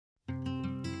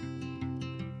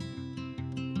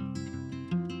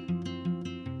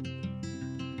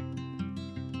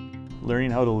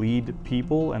Learning how to lead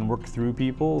people and work through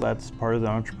people, that's part of the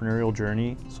entrepreneurial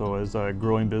journey. So as a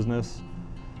growing business,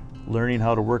 learning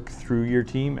how to work through your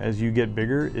team as you get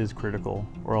bigger is critical,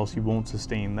 or else you won't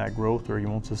sustain that growth or you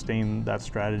won't sustain that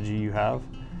strategy you have.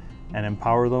 And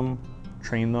empower them,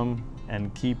 train them,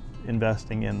 and keep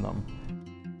investing in them.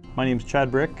 My name is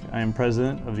Chad Brick. I am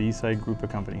president of the Eastside Group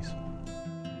of Companies.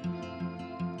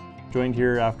 Joined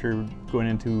here after going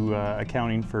into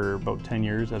accounting for about 10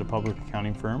 years at a public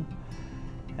accounting firm,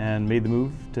 and made the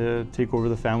move to take over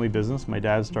the family business. My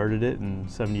dad started it in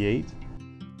 '78.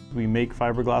 We make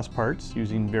fiberglass parts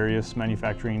using various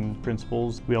manufacturing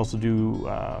principles. We also do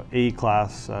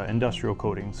A-class industrial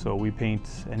coatings. So we paint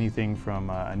anything from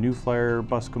a New Flyer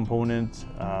bus component,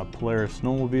 Polaris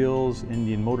snowmobiles,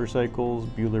 Indian motorcycles,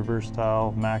 Bueller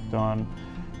Versatile, Macdon,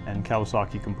 and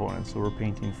Kawasaki components. So we're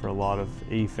painting for a lot of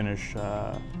A-finish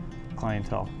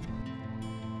clientele.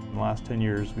 In the last 10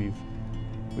 years,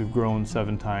 we've grown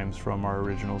 7 times from our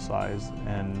original size,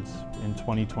 and in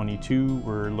 2022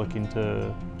 we're looking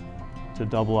to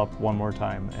double up one more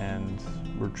time, and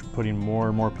we're putting more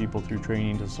and more people through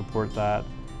training to support that,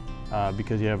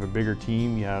 because you have a bigger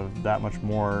team, you have that much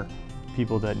more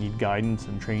people that need guidance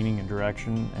and training and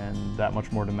direction, and that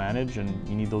much more to manage, and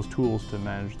you need those tools to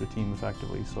manage the team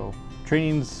effectively. So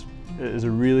training is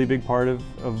a really big part of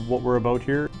what we're about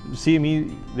here.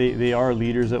 CME, they are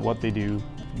leaders at what they do.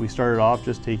 We started off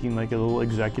just taking like a little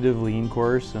executive lean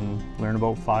course and learn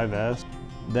about 5S.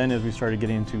 Then as we started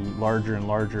getting into larger and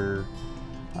larger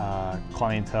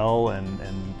clientele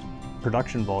and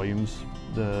production volumes,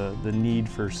 the need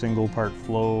for single part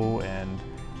flow and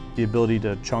the ability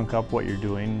to chunk up what you're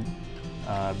doing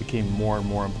became more and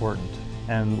more important.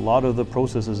 And a lot of the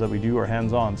processes that we do are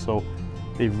hands-on, so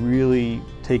they've really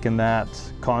taken that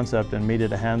concept and made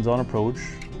it a hands-on approach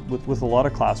with a lot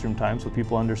of classroom time, so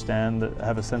people understand,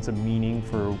 have a sense of meaning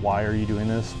for why are you doing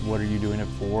this, what are you doing it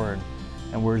for,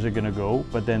 and where's it going to go.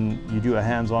 But then you do a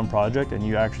hands-on project and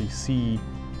you actually see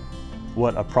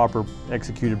what a proper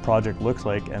executed project looks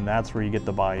like, and that's where you get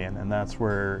the buy-in, and that's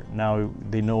where now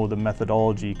they know the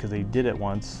methodology because they did it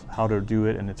once, how to do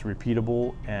it, and it's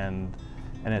repeatable, and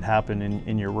it happened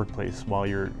in your workplace while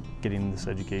you're getting this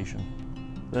education.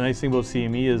 The nice thing about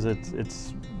CME is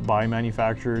it's by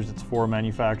manufacturers, it's for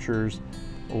manufacturers.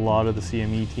 A lot of the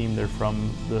CME team, they're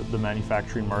from the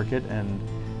manufacturing market, and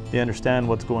they understand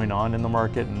what's going on in the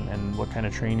market and what kind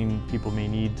of training people may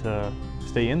need to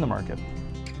stay in the market.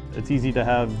 It's easy to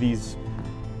have this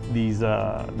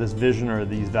vision or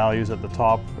these values at the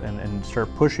top and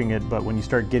start pushing it, but when you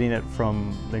start getting it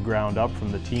from the ground up,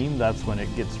 from the team, that's when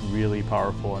it gets really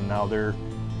powerful. And now they're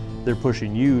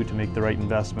pushing you to make the right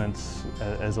investments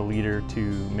as a leader to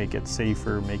make it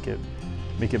safer, make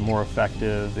it more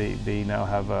effective. They now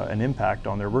have an impact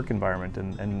on their work environment,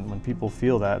 and when people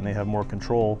feel that and they have more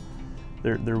control,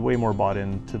 they're way more bought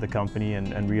into the company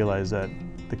and realize that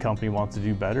the company wants to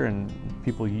do better, and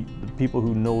the people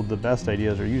who know the best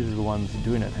ideas are usually the ones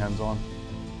doing it hands-on.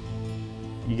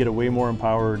 You get a way more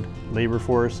empowered labor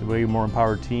force, a way more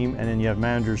empowered team, and then you have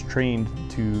managers trained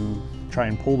to try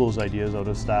and pull those ideas out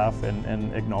of staff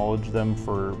and acknowledge them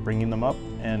for bringing them up.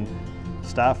 And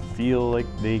staff feel like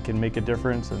they can make a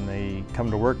difference, and they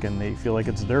come to work and they feel like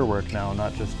it's their work now,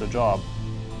 not just a job.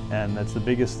 And that's the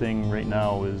biggest thing right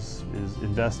now is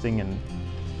investing and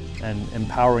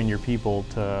empowering your people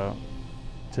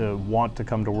to want to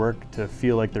come to work, to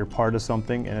feel like they're part of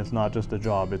something, and it's not just a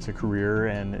job, it's a career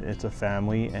and it's a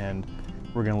family, and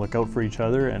we're going to look out for each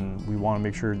other, and we want to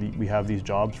make sure that we have these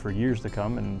jobs for years to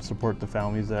come and support the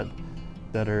families that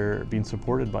are being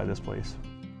supported by this place.